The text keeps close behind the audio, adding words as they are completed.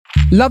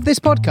Love this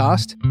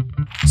podcast?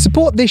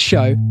 Support this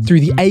show through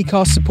the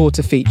Acast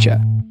supporter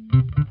feature.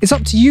 It's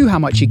up to you how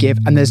much you give,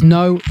 and there's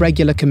no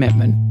regular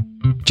commitment.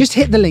 Just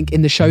hit the link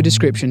in the show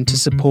description to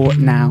support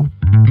now.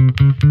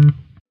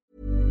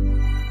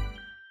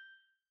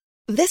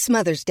 This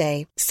Mother's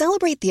Day,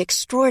 celebrate the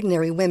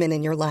extraordinary women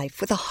in your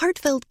life with a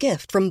heartfelt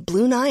gift from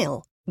Blue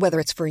Nile. Whether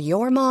it's for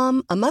your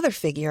mom, a mother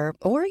figure,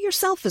 or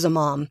yourself as a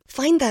mom,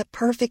 find that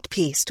perfect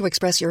piece to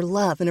express your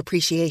love and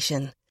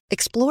appreciation.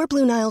 Explore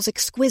Blue Nile's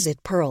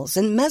exquisite pearls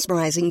and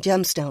mesmerizing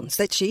gemstones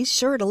that she's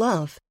sure to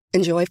love.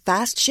 Enjoy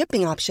fast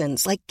shipping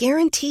options like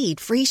guaranteed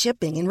free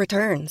shipping and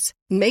returns.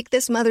 Make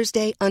this Mother's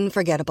Day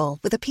unforgettable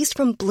with a piece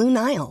from Blue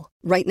Nile.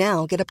 Right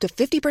now, get up to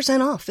 50%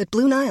 off at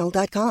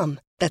BlueNile.com.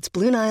 That's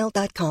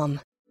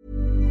BlueNile.com.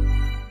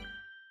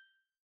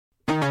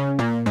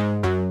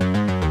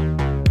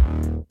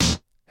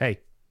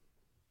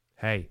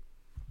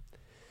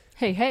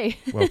 Hey.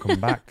 Welcome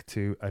back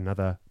to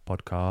another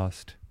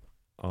podcast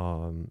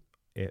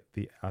at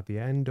the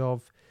end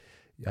of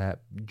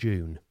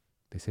June.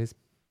 This is.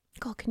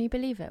 God, can you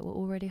believe it? We're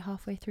already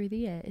halfway through the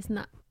year. Isn't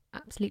that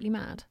absolutely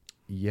mad?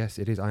 Yes,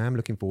 it is. I am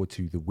looking forward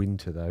to the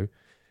winter though,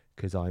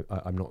 because I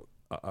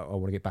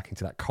want to get back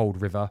into that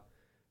cold river.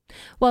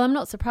 Well, I'm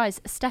not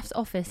surprised. Steph's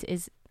office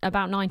is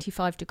about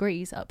 95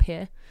 degrees up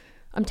here.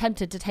 I'm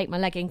tempted to take my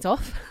leggings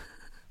off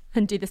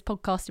and do this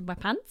podcast in my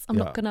pants. I'm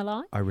not going to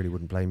lie. I really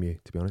wouldn't blame you,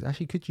 to be honest.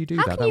 Actually, could you do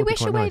How that? can you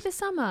wish away the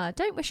summer?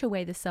 Don't wish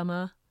away the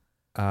summer.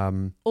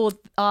 Or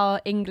our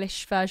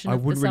English version of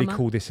the summer. I wouldn't really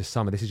call this a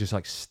summer. This is just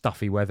like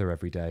stuffy weather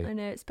every day. I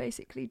know, it's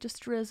basically just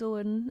drizzle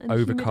and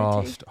overcast,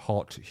 humidity.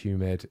 hot,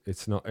 humid.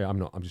 It's not.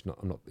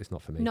 It's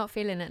not for me. Not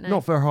feeling it. No.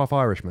 Not for a half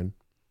Irishman.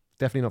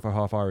 Definitely not for a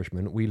half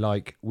Irishman. We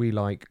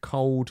like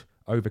cold,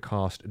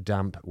 overcast,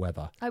 damp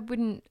weather.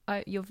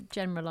 You're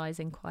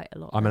generalising quite a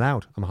lot. I'm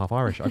allowed. I'm half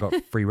Irish. I got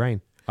free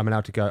reign. I'm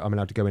allowed to go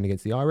in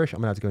against the Irish.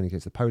 I'm allowed to go in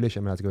against the Polish.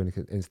 I'm allowed to go in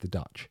against the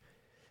Dutch.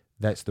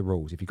 That's the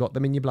rules. If you got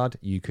them in your blood,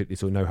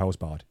 it's all no holes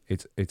barred.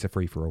 It's a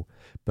free for all.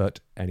 But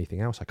anything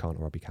else, I can't,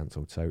 or I'll be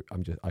cancelled. So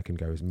I can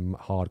go as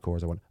hardcore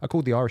as I want. I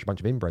called the Irish a bunch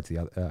of inbreds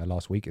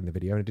last week in the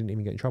video, and I didn't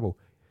even get in trouble.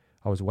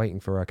 I was waiting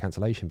for a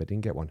cancellation, but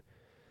didn't get one.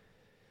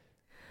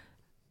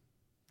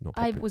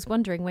 I was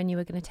wondering when you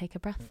were going to take a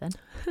breath. Then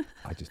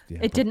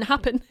it didn't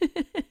happen.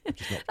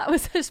 That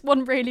was just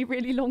one really,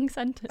 really long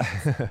sentence.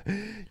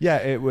 Yeah,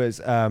 it was.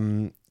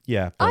 I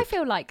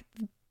feel like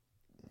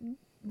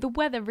the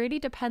weather really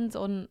depends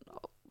on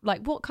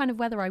like what kind of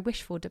weather I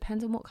wish for.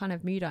 Depends on what kind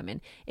of mood I'm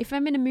in. If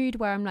I'm in a mood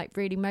where I'm like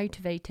really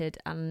motivated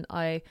and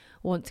I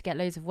want to get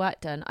loads of work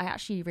done, I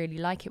actually really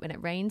like it when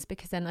it rains,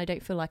 because then I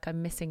don't feel like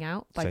I'm missing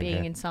out by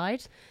being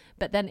inside.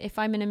 But then if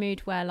I'm in a mood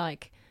where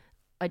like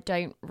I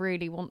don't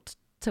really want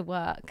to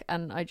work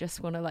and I just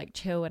want to like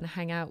chill and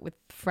hang out with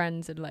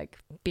friends and like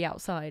be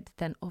outside,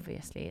 then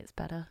obviously it's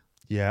better.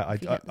 Yeah,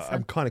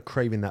 I'm kind of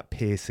craving that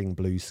piercing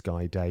blue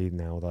sky day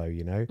now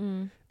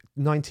though,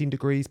 19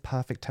 degrees,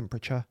 perfect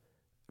temperature,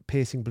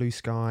 piercing blue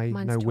sky,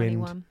 Mine's no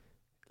 21. wind.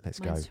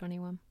 Let's Mine's go.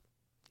 21.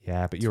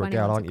 Yeah, but you're a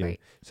girl, aren't you? Great.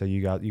 So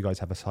you guys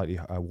have a slightly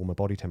warmer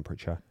body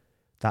temperature.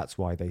 That's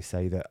why they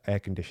say that air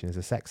conditioners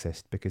are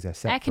sexist, because they're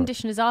set. Air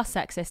conditioners are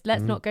sexist.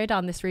 Let's not go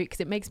down this route, because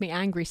it makes me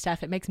angry,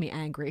 Steph. It makes me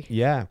angry.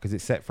 Yeah, because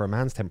it's set for a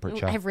man's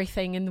temperature.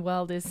 Everything in the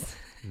world is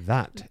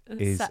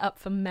set up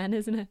for men,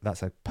 isn't it?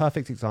 That's a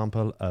perfect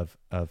example of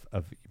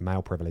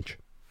male privilege.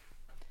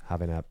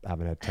 Having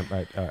a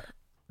temperature.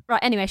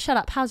 Right. Anyway, shut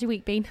up. How's your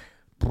week been?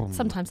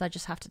 Sometimes I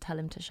just have to tell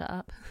him to shut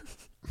up.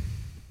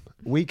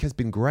 Week has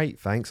been great,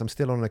 thanks. I'm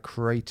still on a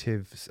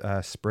creative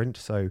sprint,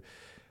 so.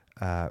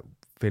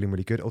 Feeling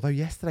really good. Although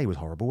yesterday was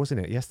horrible, wasn't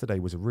it? Yesterday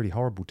was a really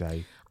horrible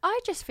day. I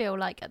just feel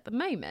like at the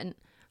moment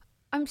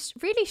I'm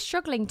really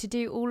struggling to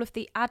do all of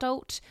the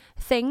adult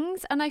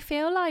things, and I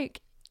feel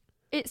like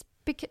it's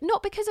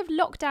not because of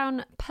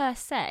lockdown per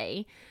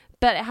se,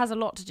 but it has a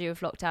lot to do with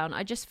lockdown.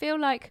 I just feel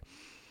like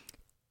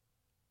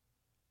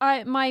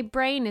my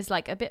brain is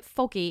like a bit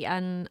foggy,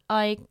 and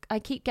I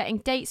keep getting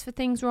dates for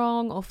things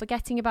wrong or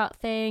forgetting about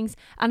things,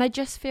 and I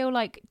just feel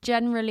like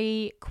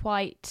generally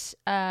quite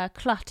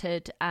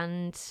cluttered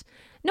and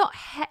not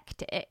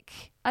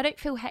hectic. I don't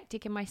feel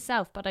hectic in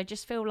myself, but I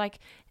just feel like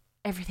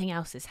everything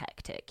else is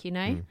hectic,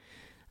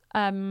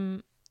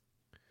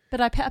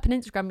 But I put up an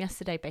Instagram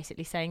yesterday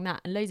basically saying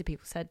that, and loads of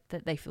people said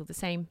that they feel the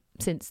same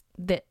since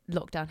the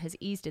lockdown has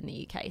eased in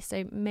the UK.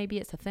 So maybe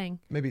it's a thing.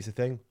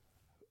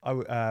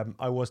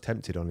 I was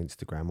tempted on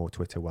Instagram or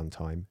Twitter one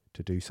time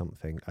to do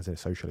something as a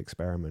social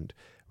experiment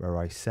where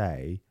I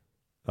say,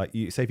 like,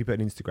 if you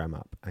put an Instagram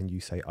up and you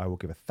say, I will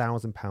give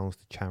 £1,000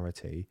 to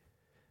charity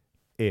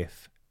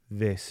if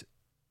this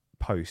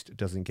post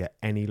doesn't get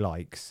any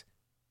likes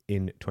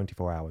in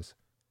 24 hours.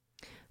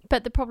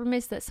 But the problem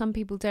is that some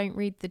people don't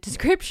read the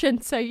description,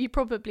 so you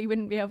probably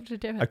wouldn't be able to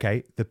do it.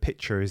 Okay, the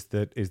picture is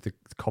the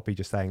copy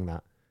just saying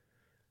that,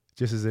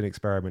 just as an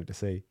experiment to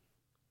see.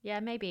 Yeah,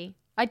 maybe.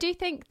 I do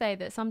think, though,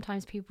 that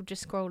sometimes people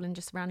just scroll and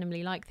just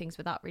randomly like things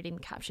without reading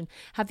the caption.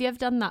 Have you ever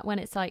done that when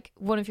it's like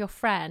one of your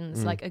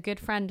friends, like a good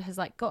friend has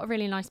like got a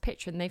really nice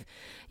picture and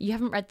you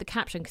haven't read the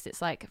caption because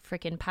it's like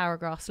freaking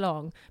paragraphs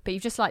long, but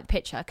you've just liked the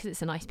picture because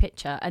it's a nice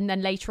picture. And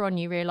then later on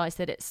you realise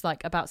that it's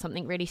like about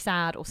something really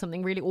sad or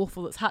something really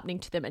awful that's happening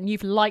to them, and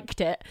you've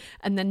liked it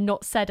and then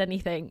not said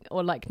anything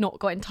or like not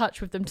got in touch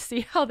with them to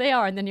see how they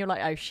are. And then you're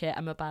like, oh shit,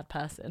 I'm a bad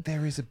person.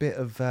 There is a bit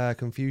of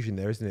confusion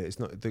there, isn't it? It's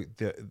not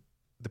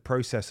the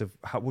process of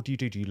what do you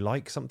do? Do you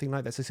like something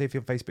like that? So say if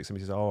you're on Facebook,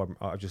 somebody says, "Oh,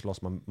 I've just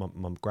lost my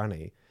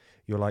granny,"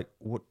 you're like,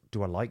 "What?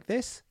 Do I like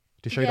this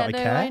to show that I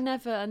care?" I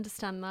never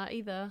understand that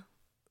either.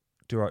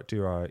 Do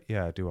I?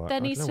 Yeah, do I?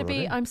 There needs to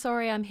be "I'm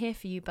sorry, I'm here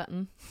for you"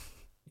 button.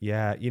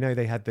 Yeah,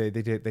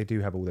 they do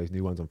have all those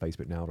new ones on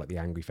Facebook now, like the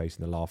angry face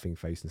and the laughing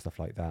face and stuff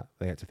like that.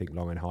 They had to think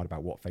long and hard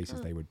about what faces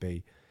they would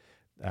be.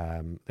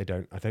 I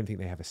don't think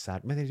they have a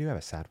sad. Maybe they do have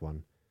a sad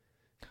one.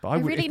 But I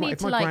would, really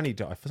if my granny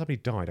died, if somebody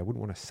died, I wouldn't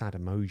want a sad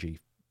emoji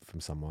from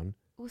someone.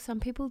 Well, some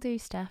people do,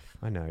 Steph.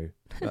 I know.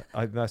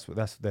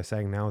 That's they're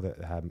saying now that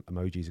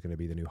emojis are going to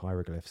be the new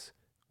hieroglyphs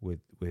with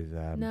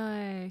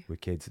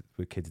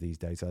kids these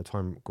days. At the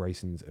time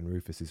Grayson's and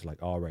Rufus is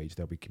like our age,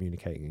 they'll be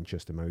communicating in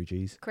just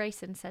emojis.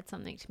 Grayson said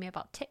something to me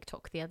about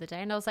TikTok the other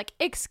day, and I was like,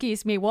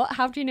 "Excuse me, what?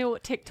 How do you know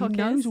what TikTok is?"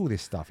 He knows all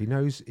this stuff. He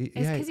knows. It's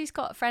because he's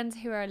got friends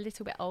who are a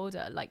little bit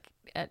older, like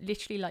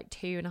literally like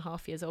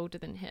 2.5 years older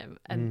than him,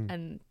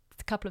 and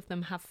a couple of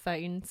them have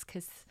phones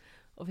because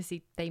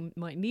obviously they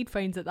might need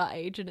phones at that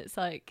age, and it's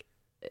like,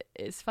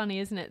 it's funny,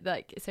 isn't it?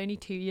 Like it's only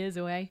 2 years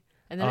away,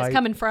 and then it's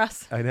coming for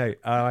us. I know.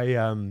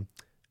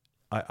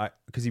 I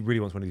because he really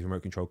wants one of these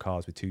remote control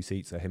cars with 2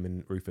 seats, so him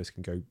and Rufus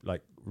can go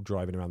like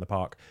driving around the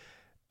park.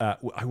 I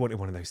wanted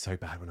one of those so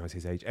bad when I was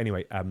his age.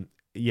 Anyway,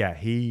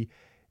 he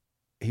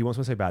wants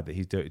one so bad that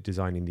he's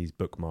designing these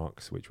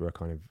bookmarks, which we're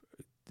kind of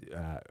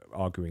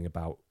arguing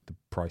about the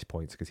price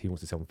points because he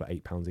wants to sell them for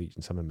 £8 each,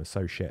 and some of them are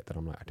so shit that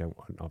I'm like, I don't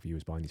want our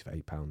viewers buying these for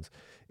 £8,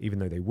 even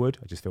though they would.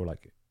 I just feel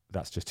like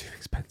that's just too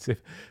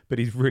expensive. But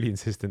he's really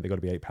insistent they've got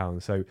to be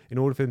 £8. So in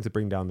order for him to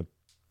bring down the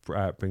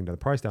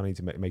price down, I need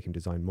to make him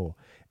design more.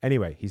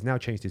 Anyway, he's now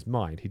changed his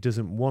mind. He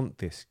doesn't want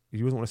this. He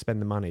doesn't want to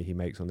spend the money he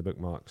makes on the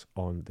bookmarks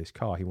on this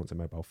car. He wants a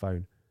mobile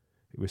phone.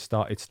 It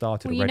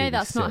started. Well, you know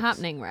that's not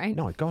happening, right?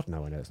 No, God,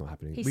 no, I know it's not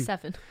happening. He's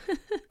 7.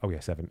 Oh yeah,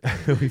 7.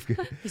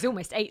 He's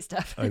almost 8,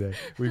 stuff. I know.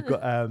 We've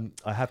got.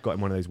 I have got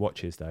him one of those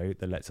watches though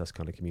that lets us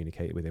kind of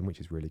communicate with him, which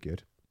is really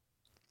good.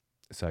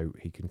 So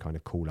he can kind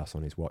of call us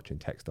on his watch and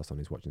text us on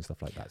his watch and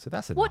stuff like that. So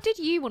that's enough. What did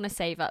you want to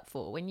save up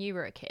for when you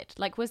were a kid?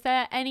 Like, was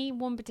there any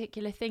one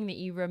particular thing that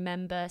you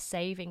remember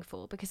saving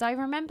for? Because I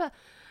remember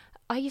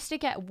I used to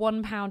get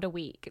 £1 a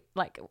week.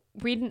 Like,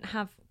 we didn't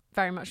have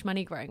very much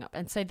money growing up,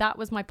 and so that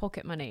was my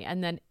pocket money.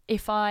 And then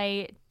if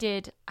I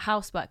did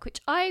housework,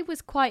 which I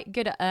was quite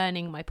good at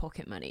earning my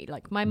pocket money,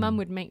 like my mum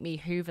would make me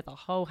hoover the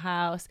whole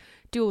house,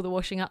 do all the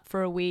washing up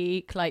for a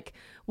week, like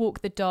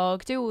walk the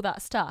dog, do all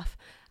that stuff.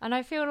 And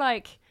I feel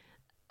like,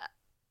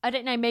 I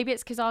don't know, maybe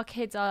it's because our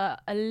kids are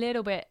a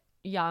little bit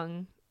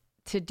young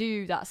to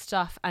do that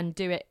stuff and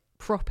do it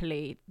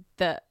properly,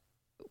 that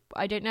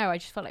I don't know, I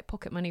just felt like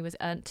pocket money was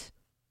earned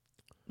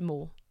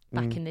more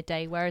back in the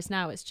day, whereas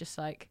now it's just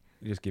like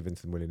you're just giving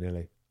some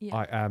willy-nilly.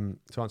 Yeah.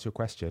 To answer your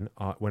question,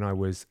 when I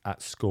was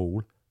at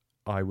school,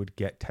 I would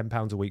get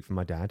 £10 a week from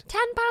my dad. £10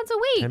 a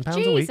week? £10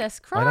 Jesus a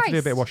week. Christ. I'd have to do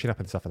a bit of washing up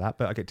and stuff like that,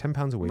 but I get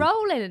 £10 a week.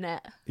 Rolling in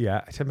it.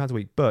 Yeah, £10 a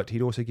week. But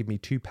he'd also give me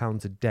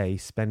 £2 a day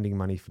spending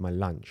money for my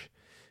lunch.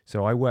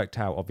 So I worked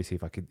out, obviously,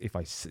 if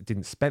I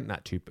didn't spend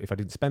that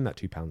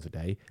 £2 a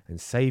day and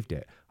saved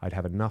it, I'd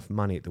have enough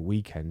money at the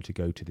weekend to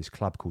go to this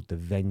club called The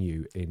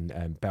Venue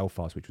in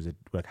Belfast, which was a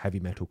heavy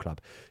metal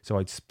club. So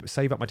I'd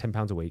save up my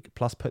 £10 a week,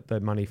 plus put the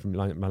money from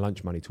my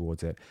lunch money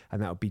towards it,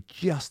 and that would be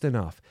just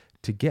enough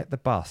to get the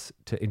bus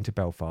into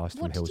Belfast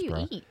from Hillsborough.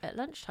 What did you eat at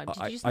lunchtime? Did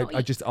you just not eat?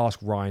 I just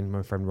asked Ryan,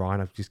 my friend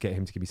Ryan, I'd just get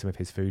him to give me some of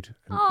his food.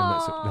 And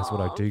that's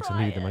what I'd do because I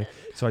needed the money.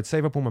 So I'd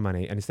save up all my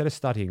money, and instead of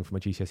studying for my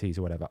GCSEs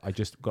or whatever, I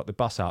just got the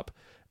bus up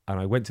and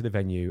I went to the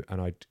Venue, and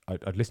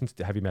I'd listen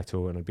to heavy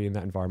metal, and I'd be in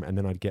that environment, and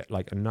then I'd get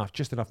like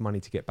just enough money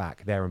to get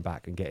back there and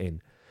back and get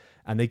in.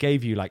 And they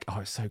gave you like,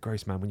 it's so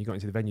gross, man. When you got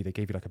into the Venue, they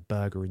gave you like a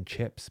burger and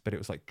chips, but it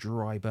was like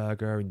dry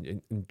burger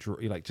and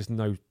like just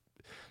no...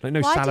 Like no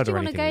Why salad did you or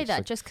want anything. to go there?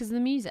 Like, just because of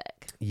the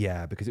music?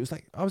 Yeah, because it was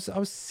like I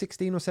was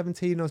 16 or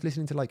 17 and I was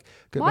listening to like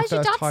Why my is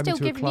your first dad time still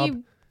into a giving club.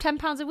 you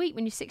 £10 a week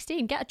when you're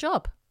 16? Get a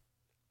job.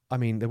 I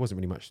mean, there wasn't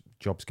really much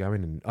jobs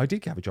going, and I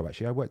did have a job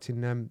actually. I worked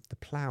in the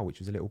Plough, which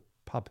was a little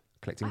pub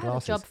collecting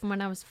glasses. I had a job from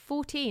when I was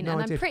 14,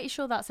 and I'm pretty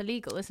sure that's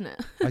illegal, isn't it?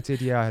 I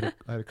did, yeah.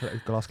 I had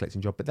a glass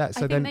collecting job, but I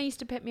think they used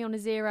to put me on a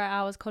 0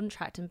 hours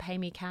contract and pay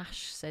me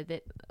cash, so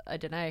that I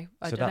don't know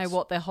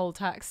what the whole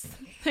tax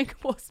thing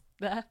was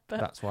there. But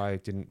that's why I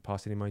didn't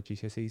pass any of my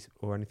GCSEs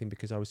or anything,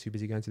 because I was too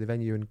busy going to the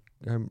Venue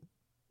and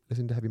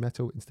listening to heavy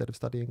metal instead of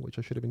studying, which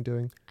I should have been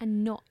doing.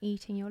 And not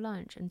eating your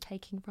lunch and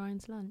taking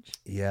Ryan's lunch.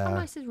 Yeah. How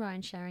nice is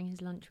Ryan sharing his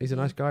lunch with He's you?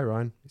 a nice guy,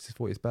 Ryan. It's his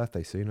 40th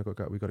birthday soon. We've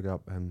got to go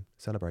up and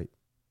celebrate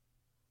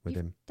with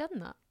him. Done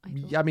that?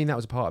 Yeah, I mean, that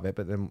was a part of it,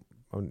 but then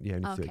I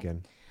need to do it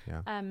again.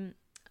 Yeah.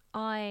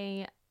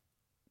 I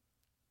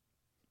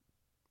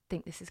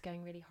think this is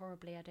going really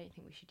horribly. I don't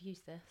think we should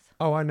use this.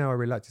 Oh, I know. I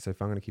really liked it so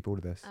far. I'm going to keep all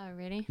of this. Oh,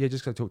 really? Yeah,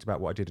 just because I talked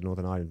about what I did in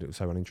Northern Ireland. It was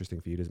so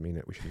uninteresting for you. Doesn't mean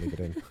that we should leave it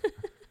in.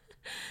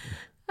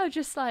 Oh,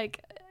 just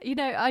like,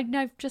 I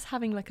know just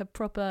having like a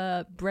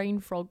proper brain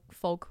fog.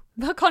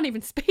 I can't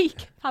even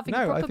speak. Having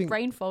a proper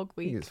brain fog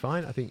week. I think it's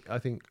fine. I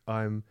think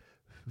I'm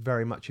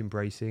very much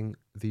embracing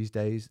these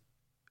days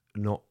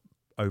not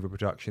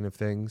overproduction of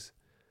things.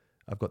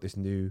 I've got this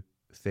new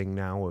thing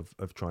now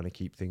of trying to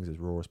keep things as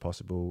raw as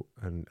possible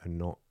and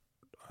not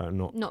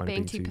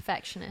being too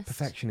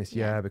perfectionist.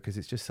 Yeah, because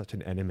it's just such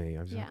an enemy.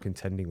 I'm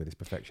contending with this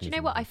perfectionism. Do you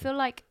know what? I feel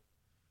like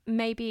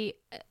maybe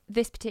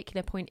this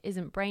particular point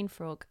isn't brain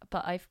fog.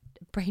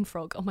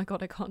 Oh my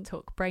God, I can't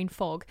talk. Brain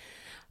fog.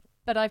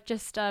 But I've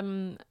just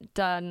done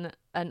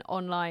an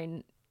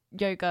online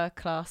yoga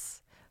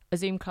class, a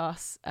Zoom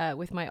class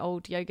with my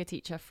old yoga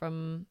teacher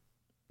from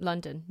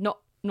London. Not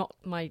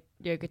my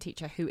yoga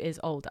teacher who is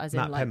old, as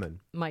Matt in like Penman.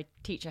 My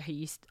teacher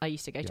who I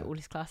used to go to all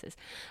his classes.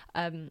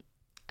 And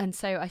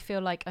so I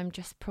feel like I'm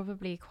just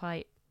probably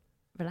quite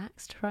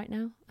relaxed right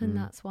now, and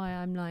that's why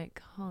I'm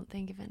like can't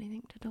think of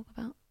anything to talk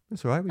about.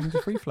 That's all right. We can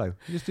do free flow.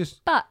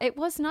 Just. But it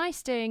was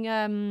nice doing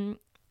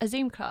a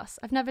Zoom class.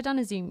 I've never done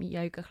a Zoom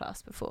yoga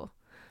class before.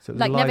 So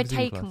like never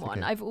taken one.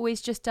 Okay. I've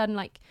always just done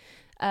like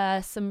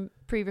some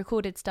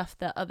pre-recorded stuff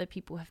that other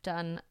people have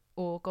done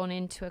or gone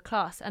into a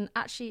class. And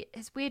actually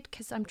it's weird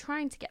because I'm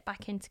trying to get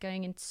back into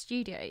going into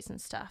studios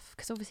and stuff,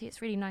 because obviously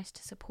it's really nice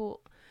to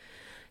support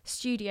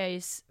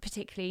studios,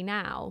 particularly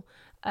now.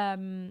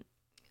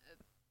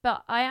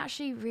 But I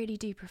actually really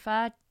do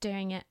prefer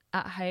doing it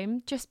at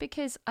home, just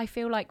because I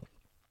feel like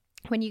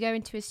when you go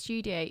into a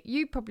studio,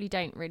 you probably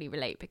don't really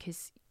relate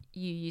because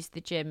you use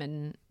the gym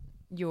and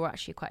you're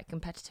actually quite a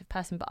competitive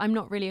person, but I'm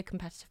not really a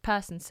competitive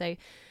person. So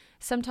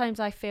sometimes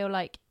I feel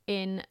like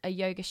in a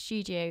yoga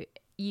studio,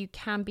 you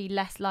can be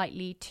less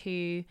likely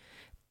to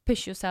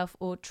push yourself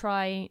or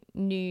try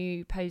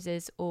new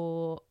poses,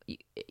 or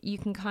you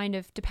can kind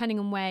of, depending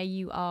on where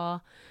you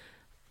are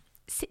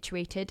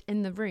situated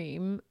in the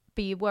room,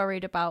 be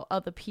worried about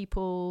other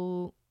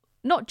people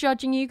not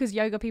judging you, because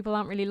yoga people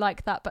aren't really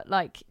like that, but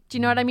like, do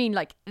you know what I mean?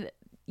 Like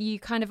you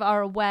kind of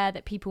are aware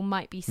that people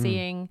might be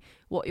seeing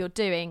what you're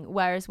doing,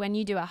 whereas when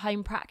you do a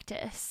home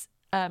practice,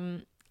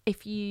 even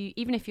if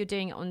you're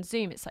doing it on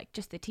Zoom, it's like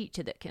just the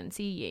teacher that can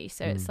see you,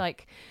 so it's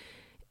like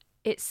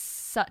it's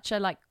such a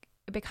like,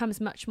 it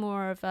becomes much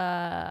more of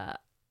a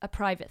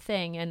private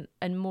thing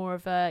and more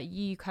of a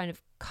you kind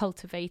of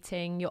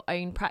cultivating your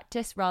own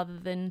practice rather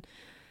than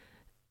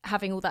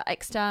having all that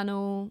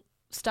external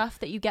stuff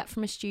that you get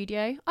from a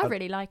studio. I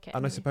really like it.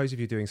 And I suppose if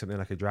you're doing something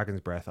like a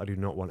dragon's breath, I do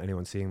not want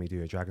anyone seeing me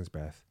do a dragon's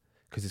breath,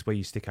 because it's where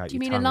you stick out your tongue.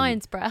 Do you mean a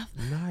lion's breath?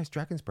 No, it's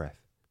dragon's breath.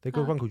 They've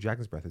got one called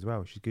dragon's breath as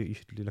well. You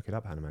should look it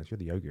up, Hannah, man. You're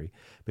the yogi.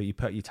 But you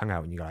put your tongue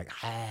out and you go like,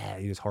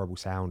 you do this horrible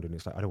sound, and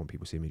it's like, I don't want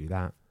people seeing me do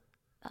that.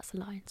 That's a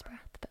lion's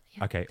breath. But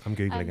yeah. Okay, I'm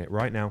Googling it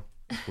right now.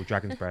 It's called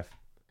dragon's breath.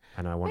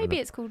 And I want maybe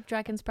it's called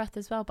dragon's breath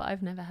as well, but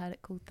I've never heard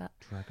it called that.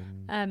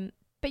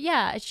 But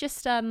yeah, it's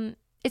just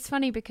it's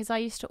funny because I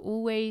used to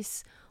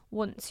always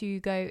want to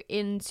go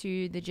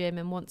into the gym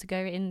and want to go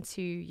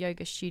into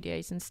yoga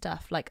studios and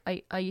stuff. Like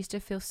I used to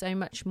feel so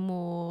much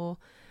more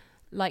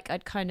like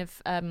I'd kind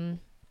of thank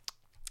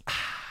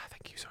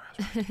you,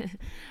 sorry.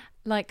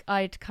 Like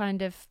I'd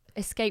kind of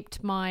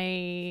escaped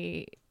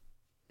my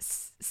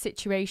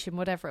situation,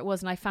 whatever it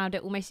was, and I found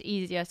it almost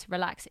easier to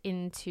relax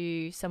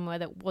into somewhere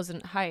that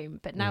wasn't home.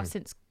 But now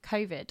since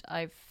COVID,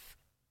 I've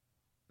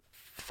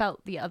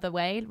felt the other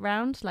way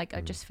around. Like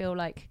I just feel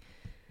like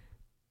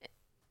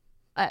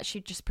I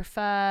actually just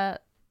prefer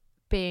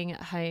being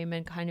at home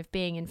and kind of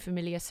being in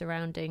familiar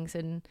surroundings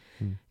and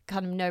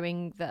kind of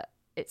knowing that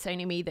it's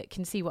only me that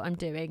can see what I'm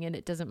doing, and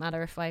it doesn't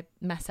matter if I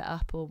mess it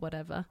up or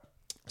whatever.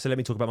 So let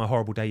me talk about my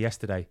horrible day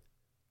yesterday.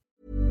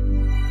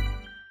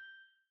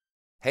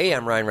 Hey,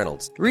 I'm Ryan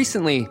Reynolds.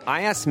 Recently,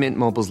 I asked Mint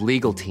Mobile's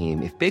legal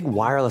team if big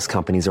wireless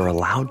companies are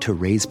allowed to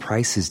raise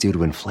prices due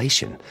to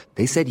inflation.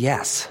 They said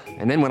yes.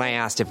 And then when I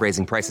asked if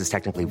raising prices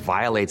technically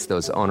violates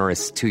those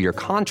onerous 2-year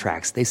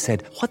contracts, they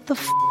said, "What the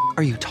f***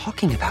 are you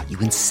talking about, you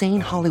insane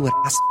Hollywood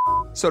ass?"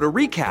 So to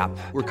recap,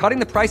 we're cutting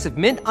the price of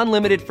Mint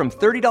Unlimited from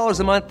 $30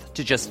 a month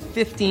to just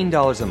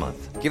 $15 a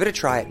month. Give it a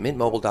try at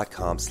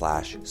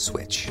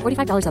mintmobile.com/switch.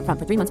 $45 up front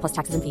for 3 months plus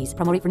taxes and fees.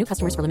 Promo rate for new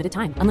customers for limited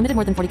time. Unlimited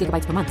more than 40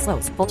 gigabytes per month.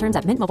 Slows full terms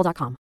at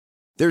mintmobile.com.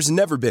 There's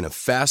never been a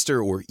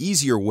faster or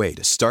easier way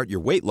to start your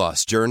weight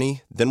loss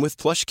journey than with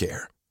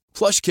PlushCare.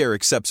 PlushCare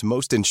accepts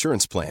most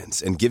insurance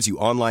plans and gives you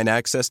online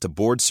access to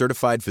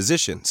board-certified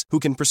physicians who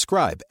can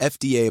prescribe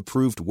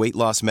FDA-approved weight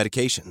loss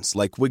medications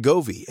like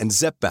Wegovy and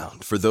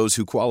Zepbound for those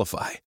who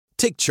qualify.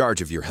 Take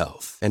charge of your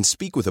health and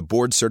speak with a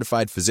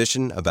board-certified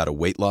physician about a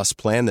weight loss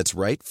plan that's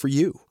right for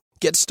you.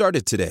 Get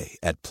started today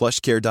at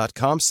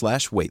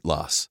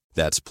plushcare.com/weight-loss.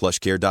 That's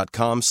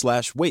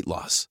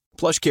plushcare.com/weight-loss.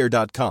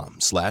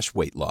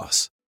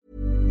 plushcare.com/weight-loss.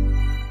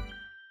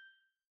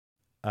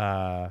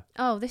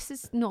 This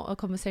is not a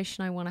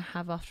conversation I want to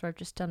have after I've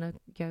just done a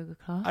yoga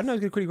class. I know I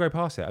was going to quickly go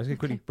past it. I was going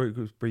to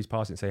quickly breeze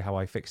past it and say how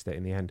I fixed it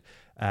in the end.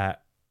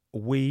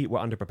 We were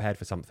underprepared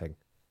for something,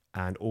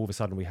 and all of a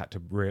sudden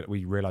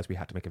we realized we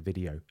had to make a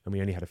video, and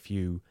we only had a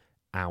few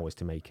hours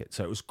to make it.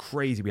 So it was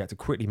crazy. We had to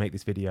quickly make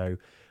this video.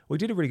 We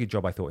did a really good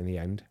job, I thought, in the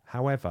end.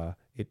 However,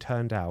 it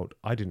turned out,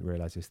 I didn't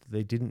realize this, that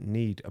they didn't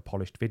need a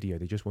polished video.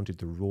 They just wanted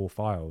the raw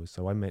files.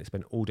 So I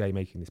spent all day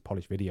making this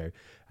polished video,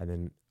 and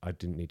then I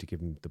didn't need to give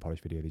them the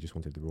polished video. They just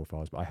wanted the raw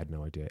files, but I had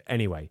no idea.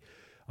 Anyway,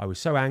 I was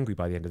so angry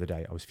by the end of the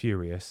day. I was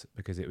furious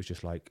because it was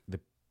just like the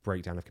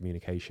breakdown of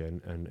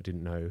communication, and I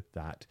didn't know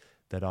that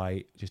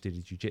I just did a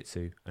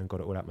jiu-jitsu and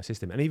got it all out my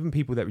system. And even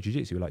people that were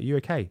jiu-jitsu were like, you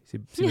okay?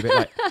 Seem a bit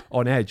like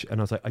on edge.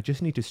 And I was like, I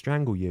just need to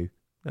strangle you.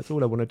 That's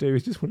all I want to do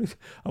is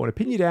I want to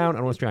pin you down and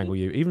I want to strangle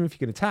you. Even if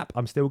you're going to tap,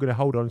 I'm still going to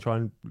hold on and try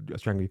and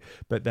strangle you.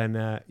 But then,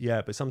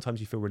 but sometimes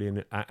you feel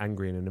really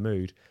angry and in a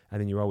mood, and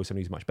then you're always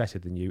somebody who's much better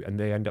than you, and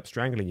they end up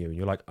strangling you. And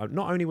you're like,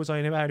 not only was I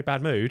in a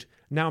bad mood,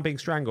 now I'm being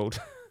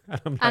strangled.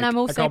 and I'm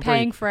also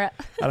paying for it.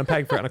 And I'm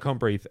paying for it and I can't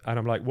breathe. And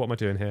I'm like, what am I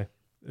doing here?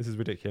 This is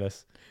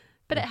ridiculous.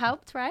 But it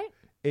helped, right?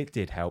 It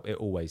did help. It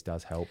always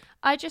does help.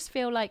 I just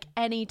feel like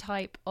any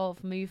type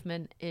of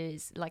movement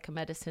is like a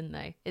medicine,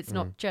 though. It's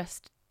not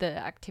just the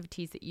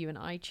activities that you and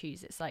I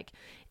choose. It's like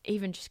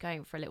even just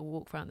going for a little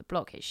walk around the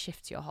block, it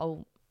shifts your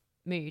whole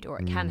mood, or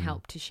it can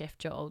help to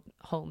shift your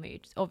whole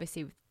mood.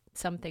 Obviously, with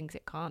some things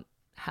it can't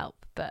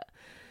help, but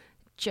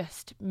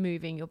just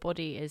moving your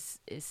body is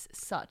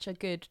such a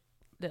good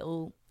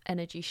little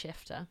energy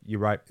shifter.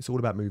 You're right. It's all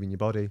about moving your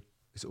body.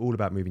 It's all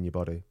about moving your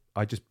body.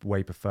 I just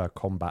way prefer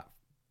combat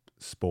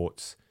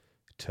sports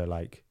to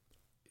like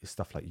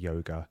stuff like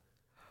yoga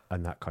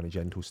and that kind of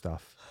gentle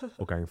stuff,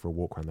 or going for a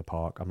walk around the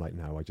park. I'm like,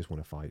 no, I just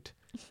want to fight.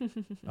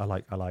 I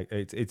like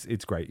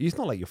it's great. It's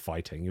not like you're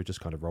fighting, you're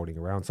just kind of rolling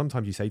around.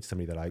 Sometimes you say to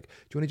somebody, they're like, do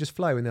you want to just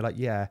flow? And they're like,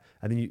 yeah.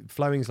 And then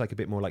flowing is like a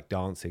bit more like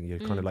dancing. You're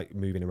kind of like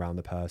moving around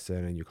the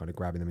person and you're kind of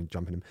grabbing them and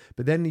jumping them.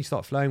 But then you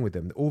start flowing with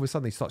them, all of a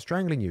sudden they start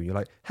strangling you, and you're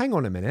like, hang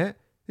on a minute,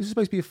 this is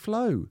supposed to be a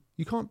flow.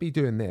 You can't be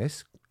doing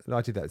this.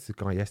 I did that to the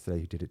guy yesterday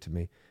who did it to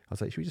me. I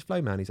was like, should we just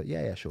flow, man? He's like,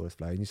 yeah, sure, let's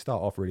flow. And you start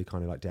off really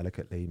kind of like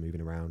delicately moving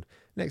around.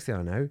 Next thing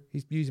I know,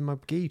 he's using my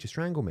gi to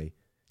strangle me.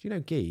 Do you know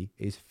gi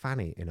is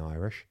fanny in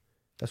Irish?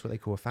 That's what they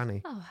call a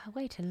fanny. Oh, a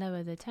way to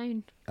lower the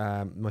tone.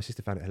 My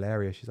sister found it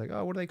hilarious. She's like,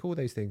 oh, what do they call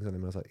those things? And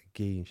I was like,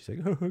 gi. And she's like,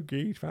 oh,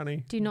 gi,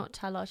 fanny. Do not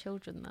tell our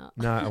children that.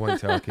 No, I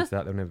won't tell our kids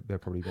that. They'll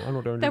probably I'm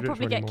not doing They'll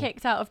probably get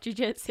kicked out of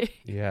jiu-jitsu.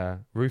 Yeah.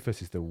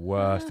 Rufus is the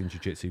worst in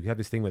jiu-jitsu. You have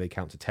this thing where they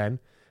count to 10.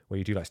 Where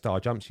you do like star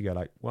jumps, you go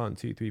like 1,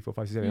 2, 3, 4,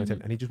 5, 6, 7, 8,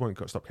 10, and he just won't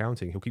stop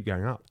counting. He'll keep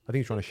going up. I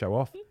think he's trying to show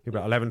off. He'll be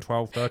like 11,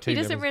 12, 13. He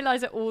doesn't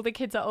realise that all the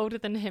kids are older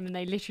than him, and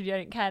they literally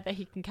don't care that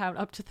he can count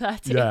up to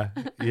 30.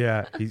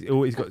 Yeah. He's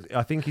always got.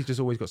 I think he's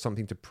just always got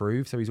something to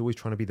prove. So he's always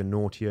trying to be the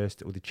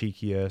naughtiest or the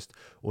cheekiest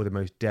or the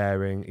most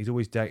daring. He's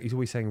always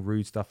saying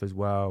rude stuff as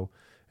well.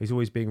 He's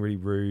always being really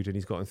rude, and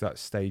he's got into that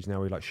stage now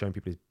where he's like showing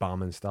people his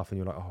bum and stuff, and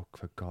you're like, oh,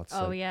 for God's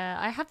sake. Oh, yeah.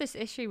 I have this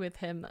issue with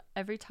him.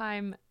 Every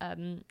time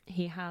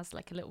he has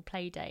like a little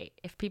play date,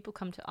 if people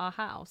come to our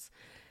house,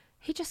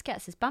 he just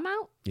gets his bum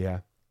out. Yeah.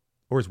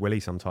 Or his willy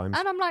sometimes.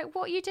 And I'm like,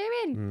 what are you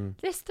doing?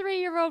 This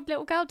 3-year-old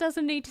little girl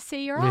doesn't need to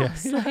see your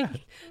ass.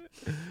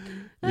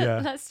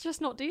 Let's just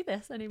not do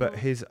this anymore. But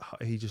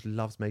he just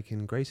loves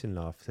making Grayson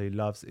laugh. So he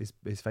loves,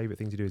 his favourite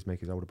thing to do is make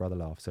his older brother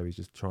laugh. So he's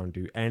just trying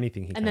to do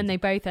anything he can. And then they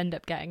both end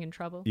up getting in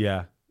trouble.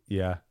 Yeah.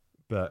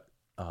 But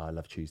I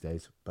love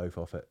Tuesdays. Both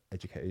off at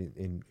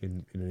educating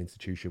in an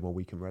institution where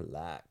we can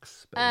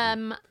relax.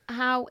 Baby.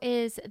 How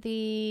is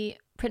the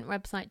print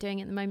website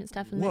doing at the moment,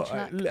 Stefan?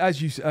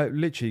 As you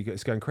literally,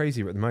 it's going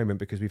crazy at the moment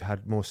because we've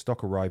had more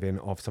stock arrive in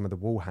of some of the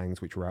wall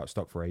hangs which were out of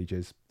stock for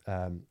ages.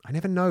 I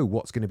never know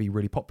what's going to be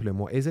really popular and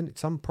what isn't.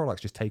 Some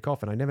products just take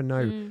off, and I never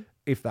know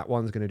if that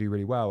one's going to do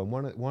really well. And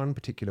one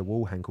particular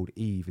wall hang called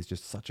Eve is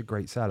just such a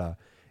great seller.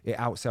 It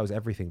outsells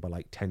everything by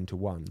like 10 to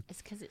 1.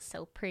 It's because it's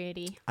so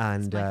pretty.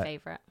 And it's my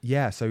favourite.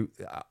 Yeah, so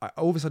I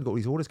all of a sudden got all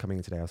these orders coming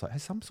in today. I was like,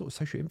 has some sort of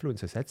social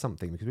influencer said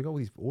something? Because we got all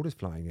these orders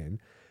flying in.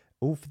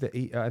 All for the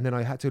Eve. And then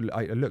I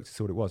looked to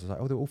see what it was. I was like,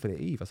 oh, they're all for the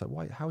Eve. I was like,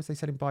 why? How is they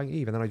selling buying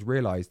Eve? And then I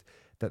realised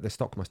that the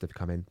stock must have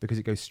come in because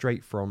it goes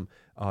straight from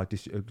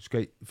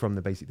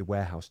the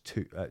warehouse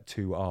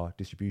to our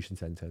distribution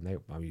centre.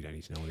 And you don't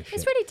need to know all this shit.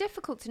 It's really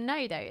difficult to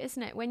know though,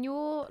 isn't it? When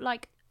you're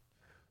like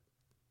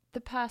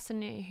the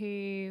person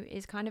who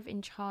is kind of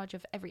in charge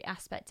of every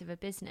aspect of a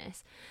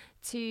business,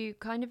 to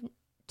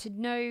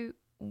know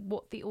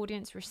what the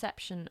audience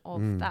reception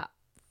of that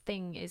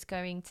thing is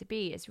going to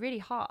be is really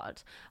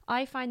hard.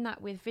 I find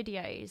that with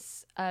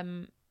videos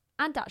and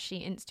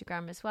actually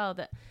Instagram as well,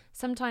 that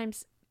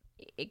sometimes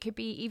it could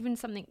be even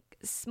something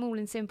small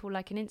and simple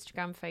like an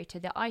Instagram photo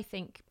that I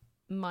think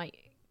might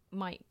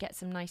get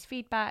some nice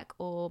feedback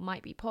or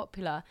might be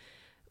popular,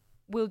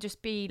 will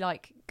just be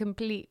like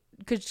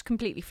could just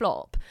completely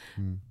flop.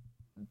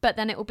 But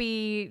then it will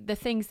be the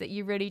things that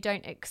you really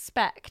don't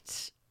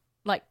expect,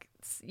 like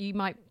you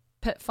might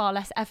put far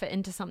less effort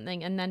into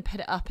something and then put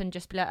it up and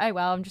just be like, oh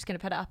well, I'm just going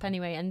to put it up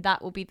anyway, and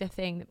that will be the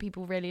thing that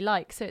people really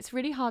like. So it's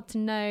really hard to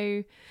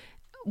know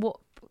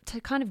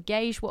to kind of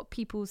gauge what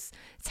people's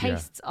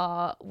tastes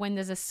are when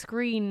there's a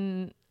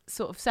screen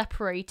sort of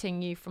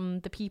separating you from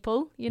the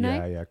people, you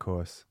know? Yeah, of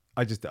course.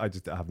 I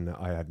had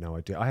no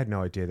idea. I had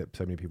no idea that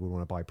so many people would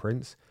want to buy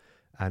prints,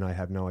 and I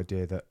had no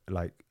idea that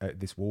like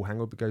this wall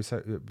hanger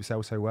would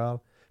sell so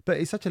well. But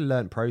it's such a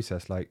learnt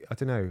process. Like, I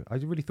don't know. I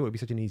really thought it'd be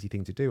such an easy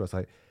thing to do. I was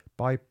like,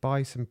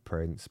 buy some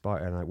prints,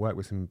 and I work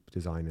with some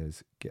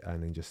designers,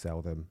 and then just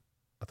sell them.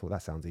 I thought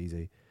that sounds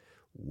easy.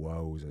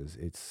 Wowzers,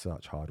 it's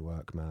such hard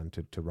work, man,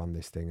 to run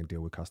this thing and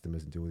deal with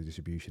customers and deal with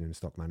distribution and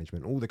stock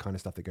management, all the kind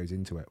of stuff that goes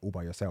into it all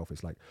by yourself.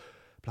 It's like,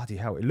 bloody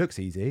hell, it looks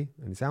easy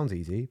and it sounds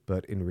easy,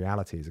 but in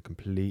reality it's a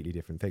completely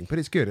different thing. But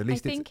it's good. At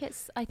least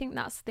I think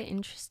that's the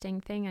interesting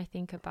thing, I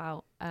think,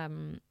 about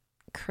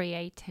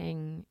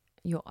creating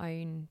your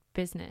own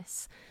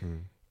business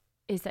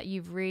is that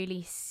you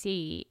really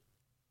see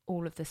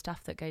all of the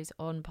stuff that goes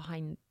on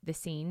behind the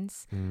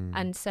scenes.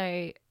 And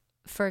so,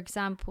 for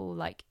example,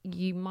 like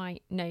you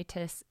might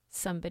notice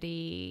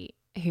somebody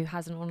who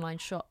has an online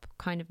shop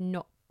kind of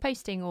not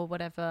posting or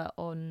whatever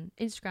on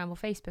Instagram or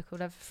Facebook or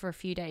whatever for a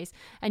few days,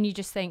 and you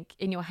just think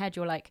in your head,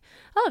 you're like,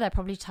 oh, they're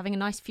probably just having a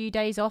nice few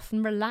days off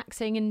and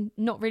relaxing and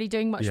not really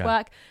doing much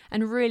work.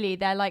 And really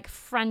they're like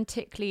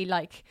frantically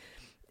like,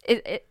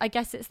 I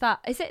guess it's that,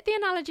 is it the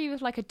analogy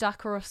with like a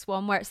duck or a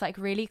swan where it's like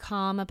really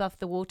calm above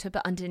the water,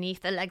 but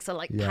underneath the legs are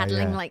like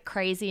paddling like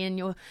crazy, and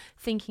you're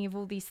thinking of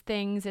all these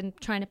things and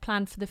trying to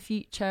plan for the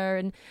future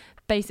and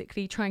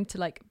basically trying to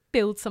like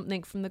build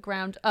something from the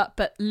ground up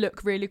but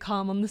look really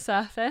calm on the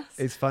surface.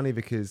 It's funny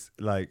because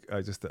like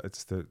just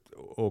to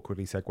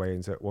awkwardly segue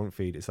into One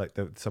Feed, it's like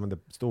some of the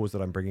stores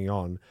that I'm bringing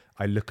on,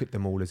 I look at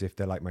them all as if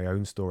they're like my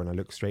own store, and I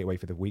look straight away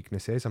for the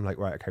weaknesses. I'm like,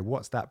 right, okay,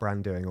 what's that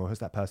brand doing, or what's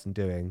that person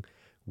doing?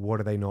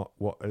 What are they not?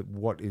 What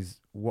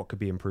could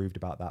be improved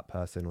about that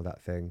person or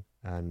that thing?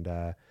 And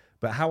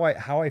but how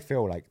I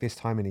feel like this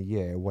time in a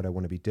year, what I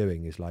want to be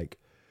doing is like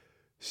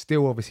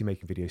still obviously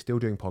making videos, still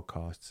doing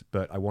podcasts,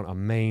 but I want our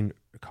main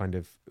kind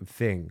of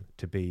thing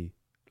to be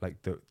like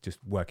just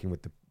working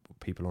with the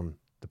people on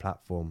the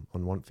platform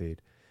on One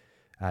Feed,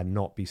 and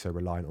not be so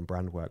reliant on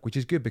brand work, which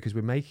is good because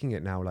we're making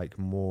it now like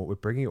more. We're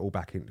bringing it all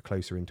back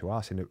closer into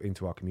us,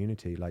 into our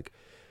community, like.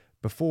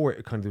 Before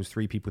it kind of, there was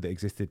three people that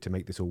existed to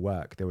make this all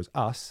work. There was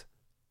us,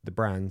 the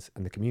brands,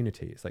 and the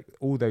community. It's like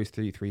all those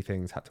three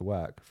things had to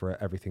work for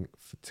everything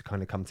to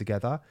kind of come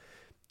together.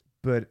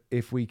 But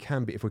if we're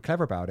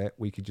clever about it,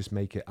 we could just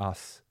make it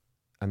us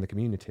and the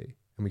community,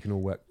 and we can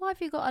all work. Why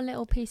have you got a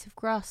little piece of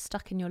grass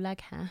stuck in your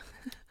leg hair?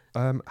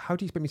 How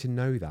do you expect me to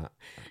know that?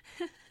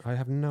 I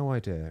have no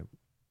idea.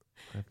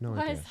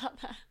 Why is that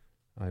there?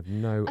 I have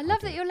no I love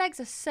that your legs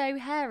are so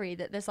hairy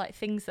that there's like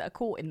things that are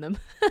caught in them.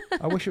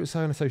 I wish it was so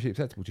unsocially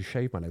acceptable to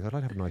shave my legs. I'd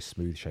like to have nice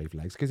smooth shaved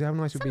legs, because how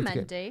nice would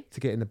it be to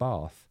get in the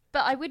bath.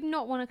 But I would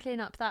not want to clean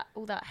up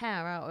all that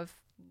hair out of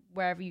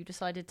wherever you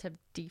decided to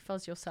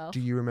defuzz yourself. Do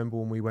you remember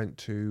when we went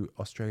to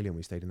Australia and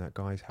we stayed in that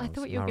guy's house? I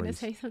thought you were going to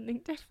say something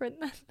different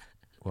then.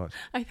 What?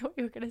 I thought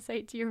you were going to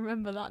say, do you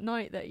remember that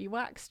night that you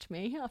waxed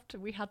me after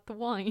we had the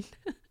wine?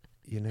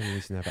 You know, you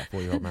used to know about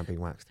 4-year-old man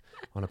being waxed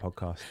on a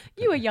podcast.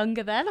 You were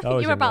younger then. I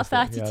think you were about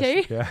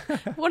 32. Yeah.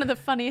 One of the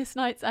funniest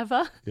nights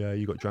ever. Yeah,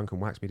 you got drunk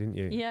and waxed me, didn't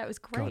you? Yeah, it was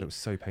great. God, it was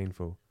so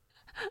painful.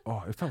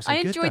 Oh, it felt so good.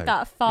 I enjoyed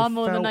that far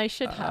more than I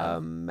should have.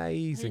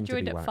 Amazing. I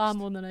enjoyed it waxed. far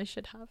more than I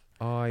should have.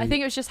 I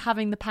think it was just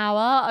having the power.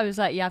 I was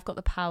like, yeah, I've got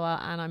the power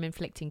and I'm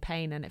inflicting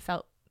pain, and it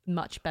felt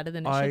much better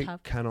than it should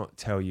have. I cannot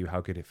tell you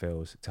how good it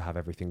feels to have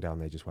everything down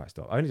there just waxed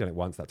up. I only done it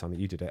once that time that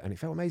you did it, and it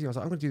felt amazing. I was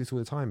like, I'm going to do this all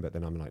the time, but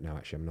then I'm like, no,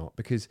 actually I'm not,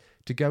 because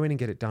to go in and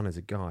get it done as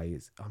a guy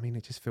is, I mean,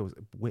 it just feels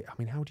weird. I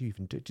mean, how do you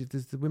even do it?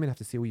 Does the women have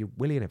to see all your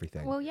willy and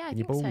everything? Well, yeah, and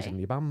your balls and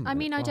your bum. I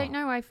mean, I don't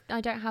know.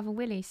 I don't have a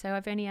willy, so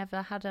I've only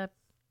ever had a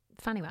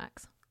fanny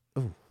wax.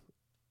 Oh,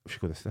 we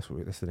should call this.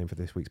 That's the name for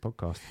this week's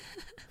podcast.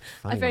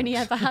 I've only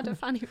ever had a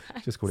fanny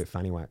wax. Just call it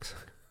fanny wax.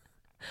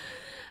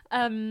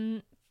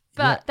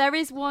 But there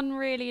is one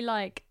really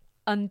like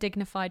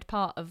undignified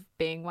part of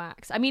being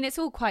waxed. I mean, it's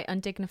all quite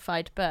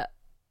undignified, but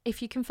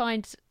if you can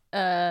find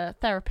a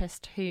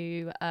therapist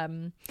who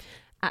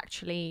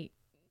actually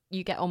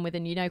you get on with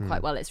and you know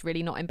quite well, it's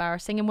really not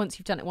embarrassing. And once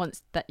you've done it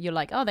once, that you're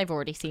like, oh, they've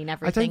already seen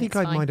everything. I don't think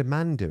I'd mind a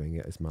man doing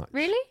it as much.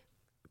 Really?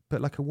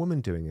 But like a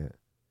woman doing it,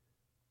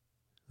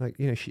 like,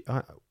 you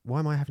know, why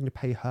am I having to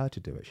pay her to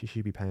do it? She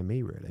should be paying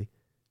me really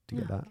to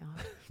get that.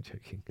 I'm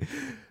joking.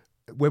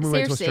 When we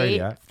went to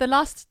Australia, the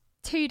last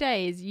 2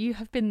 days you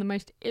have been the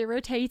most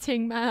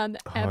irritating man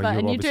ever,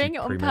 and you're doing it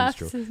on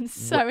purpose. It's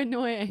so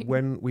annoying.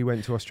 When we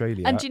went to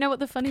Australia, and do you know what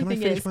the funny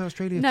thing is? My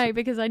Australia no,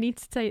 because I need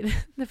to say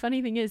the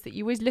funny thing is that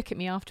you always look at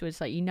me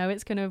afterwards like you know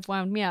it's going to have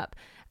wound me up,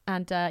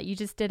 and you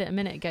just did it a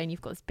minute ago, and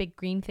you've got this big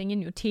green thing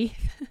in your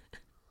teeth.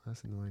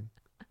 That's annoying.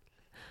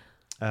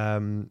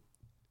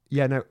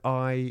 Yeah, no,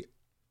 I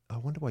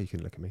wonder why you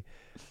can look at me.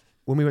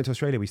 When we went to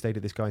Australia, we stayed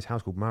at this guy's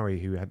house called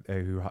Murray, who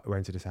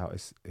rented us out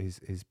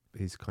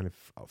his kind of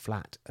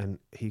flat, and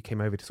he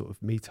came over to sort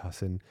of meet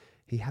us, and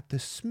He had the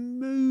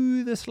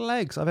smoothest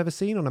legs I've ever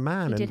seen on a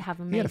man. He and did have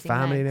amazing He had a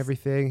family and legs.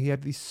 everything. He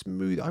had these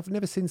smooth... I've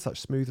never seen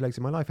such smooth legs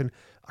in my life. And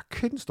I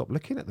couldn't stop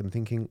looking at them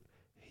thinking,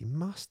 he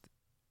must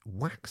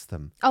wax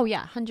them. Oh,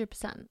 yeah,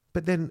 100%.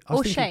 But then I Or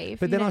was thinking, shave,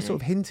 But then you I know.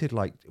 sort of hinted,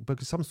 like,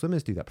 because some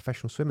swimmers do that,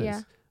 professional swimmers.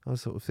 Yeah. I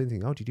was sort of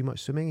thinking, oh, do you do much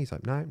swimming? He's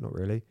like, no, not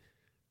really.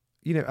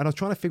 You know, and I was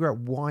trying to figure out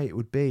why it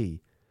would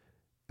be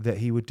that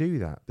he would do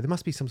that. But there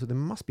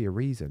must be a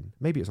reason.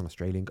 Maybe it was an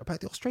Australian guy. But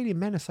the Australian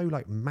men are so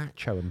like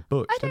macho and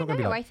butch. I They're don't not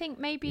gonna know. be like, I think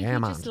maybe yeah, he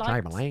man, just shave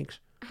liked my legs.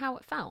 how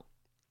it felt.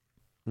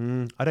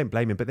 I don't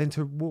blame him. But then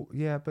to walk,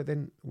 yeah, but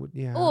then,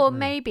 yeah. I Or don't know.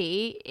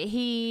 maybe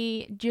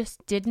he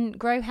just didn't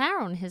grow hair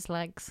on his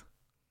legs.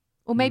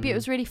 Or maybe it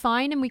was really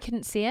fine and we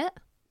couldn't see it.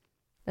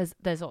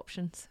 There's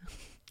options.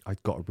 I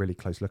got a really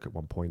close look at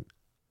one point.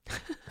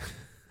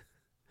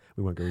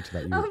 We won't go into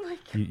that. Oh my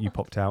God. You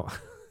popped out.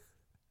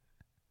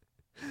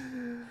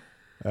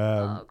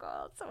 Oh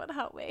God, someone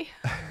help me.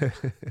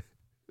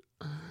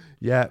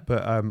 Yeah,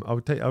 but I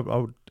would take.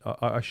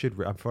 I should.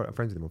 I'm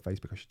friends with him on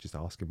Facebook. I should just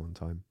ask him one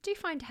time. Do you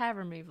find hair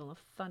removal a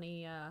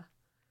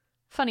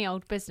funny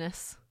old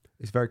business?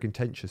 It's a very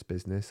contentious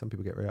business. Some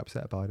people get very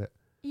upset about it.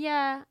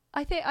 Yeah,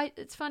 I think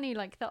it's funny.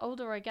 Like the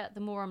older I get,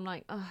 the more I'm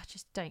like, oh, I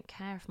just don't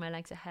care if my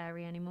legs are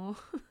hairy anymore.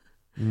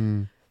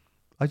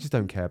 I just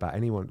don't care about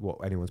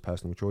anyone's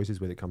personal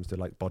choices when it comes to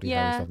like body hair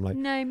and Yeah, stuff. I'm like,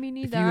 no, me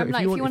neither. if I'm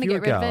like, if you want to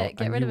get rid of it,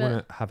 get rid of you it.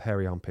 want to have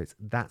hairy armpits,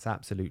 that's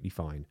absolutely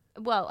fine.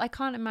 Well, I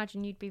can't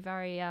imagine you'd be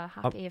very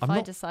happy if I'm I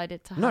not-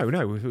 decided to have... No.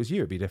 If it was you,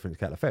 it'd be different to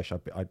kettle of fish. I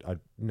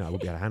wouldn't be able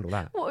to handle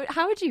that.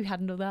 How would you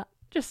handle that?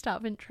 Just out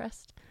of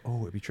interest.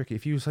 Oh, it'd be tricky.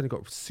 If you suddenly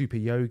got super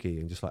yogi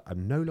and just like,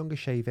 I'm no longer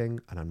shaving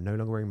and I'm no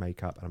longer wearing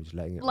makeup and I'm just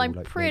letting it Well, all I'm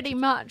like pretty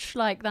naked. much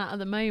like that at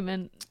the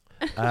moment.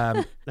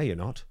 No, you're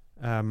not.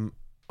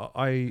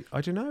 I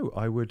don't know.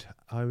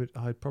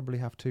 I'd probably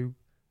have to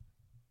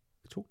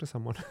talk to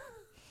someone.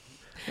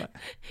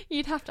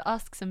 You'd have to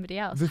ask somebody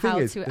else The thing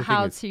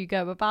how is- to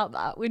go about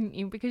that, wouldn't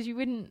you? Because you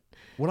wouldn't...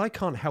 Well, I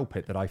can't help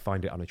it that I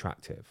find it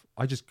unattractive.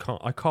 I just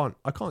can't. I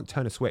can't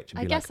turn a switch and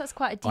I be guess like, that's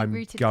quite a I'm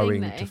deep-rooted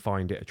going thing, though. to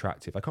find it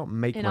attractive. I can't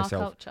make In our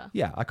myself. culture.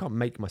 Yeah, I can't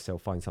make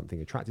myself find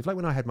something attractive. Like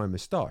when I had my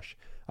moustache,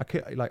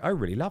 I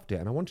really loved it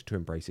and I wanted to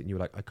embrace it. And you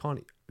were like, I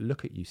can't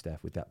look at you,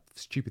 Steph, with that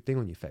stupid thing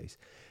on your face.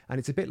 And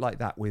it's a bit like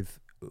that with,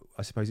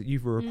 I suppose, that you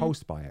were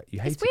repulsed by it. You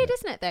hated It's weird, it.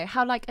 isn't it, though?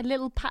 How like a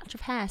little patch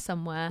of hair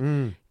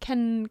somewhere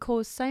can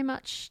cause so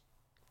much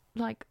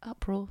like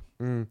uproar.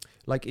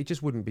 Like it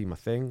just wouldn't be my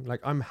thing.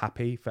 Like I'm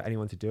happy for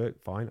anyone to do it.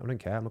 Fine, I don't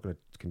care. I'm not going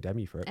to condemn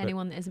you for it.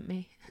 Anyone that isn't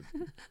me.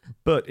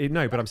 But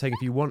I'm saying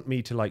if you want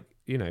me to like,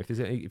 you know, if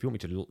you want me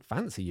to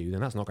fancy you, then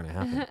that's not going to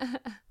happen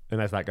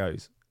unless that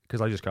goes,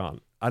 because I just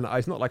can't. And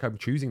it's not like I'm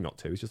choosing not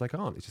to. It's just I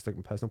can't. It's just like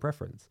my personal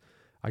preference.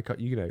 I can't.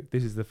 You know,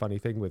 this is the funny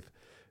thing with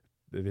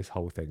this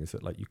whole thing is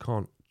that like you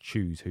can't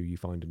choose who you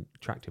find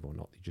attractive or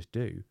not. You just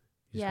do.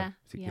 You just have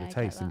particular I get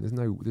taste, and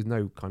that. there's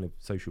no kind of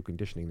social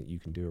conditioning that you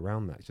can do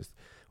around that. It's just,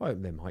 well,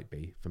 there might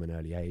be from an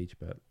early age,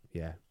 but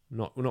yeah,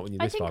 not when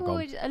you're I this think far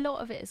gone. a lot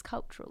of it is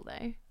cultural,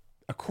 though.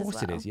 Of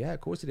course it is. Yeah,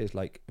 of course it is.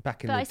 Like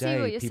back in But the I see day,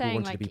 what you're people saying.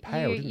 wanted Like to be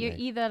pale, you didn't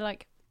they? either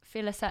like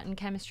feel a certain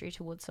chemistry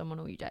towards someone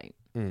or you don't.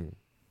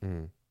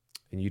 And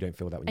you don't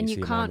feel that when And you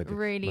you see a man can't with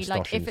really, like,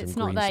 moustaches if it's and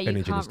not green there, you spinach in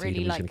his can't teeth, really, and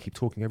we're just going like- to keep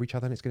talking over each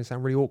other, and it's going to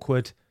sound really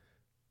awkward.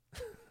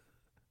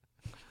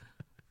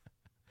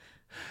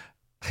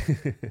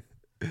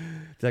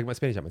 Take my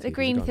spinach out my teeth. The Is it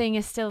green gone? thing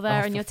is still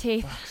there Oh, in for your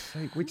teeth. fuck's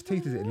sake. Which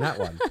teeth is it in that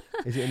one?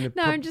 Is it in the?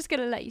 No, I'm just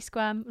gonna let you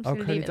squirm. I'm just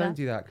gonna Okay, leave it don't there.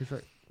 do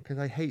that because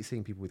I hate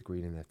seeing people with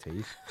green in their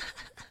teeth.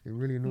 It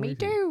really annoys Me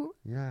too.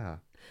 Yeah.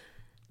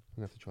 I'm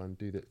gonna have to try and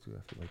do that.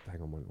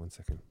 Hang on one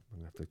second. I'm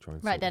gonna have to try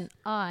and. Right sort then, this.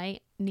 I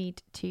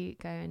need to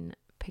go and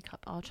pick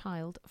up our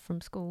child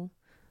from school,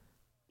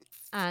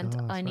 and Oh,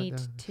 it's I right need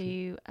there.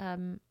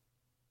 to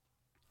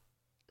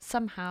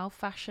somehow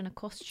fashion a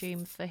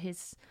costume for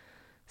his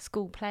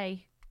school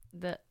play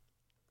that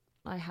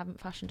I haven't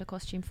fashioned a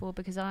costume for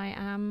because I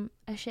am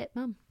a shit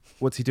mum.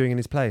 What's he doing in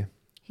his play?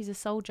 He's a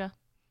soldier.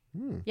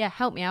 Hmm. Yeah,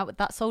 help me out with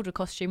that soldier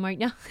costume,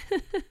 won't you?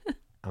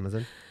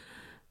 Amazon.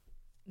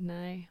 No,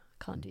 I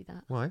can't do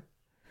that Why?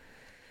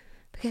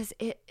 because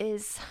it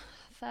is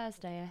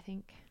Thursday, I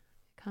think.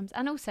 It comes,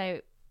 and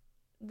also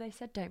they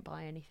said don't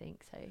buy anything,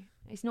 so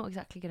he's not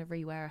exactly going to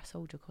rewear a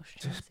soldier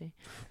costume, is he?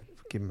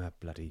 Give him a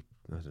bloody,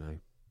 I don't know,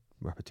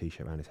 wrap a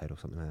t-shirt around his head or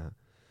something like that.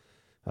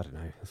 I don't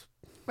know.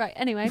 Right,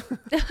 anyway,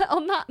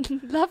 on that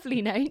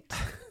lovely note,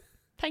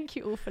 thank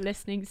you all for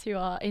listening to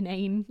our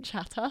inane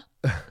chatter.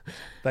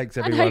 Thanks,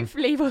 And everyone.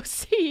 hopefully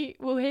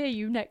we'll hear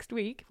you next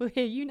week. We'll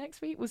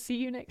see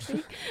you next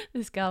week.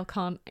 This girl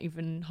can't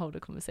even hold a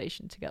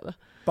conversation together.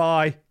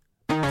 Bye.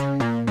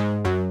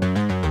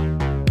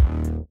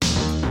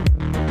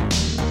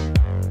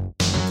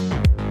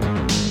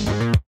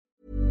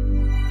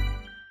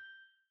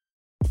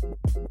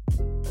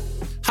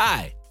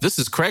 Hi, this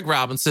is Craig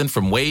Robinson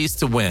from Ways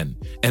to Win,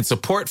 and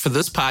support for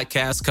this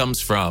podcast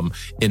comes from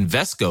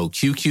Invesco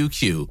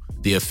QQQ,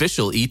 the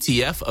official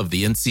ETF of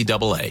the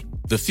NCAA.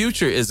 The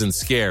future isn't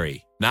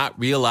scary. Not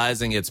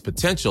realizing its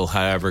potential,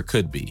 however,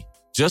 could be.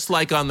 Just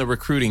like on the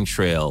recruiting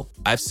trail,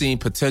 I've seen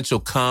potential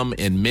come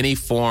in many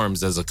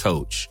forms as a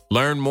coach.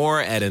 Learn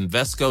more at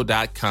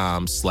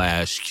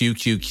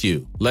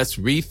Invesco.com/QQQ. Let's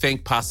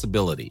rethink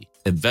possibility.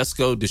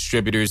 Invesco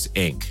Distributors,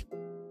 Inc.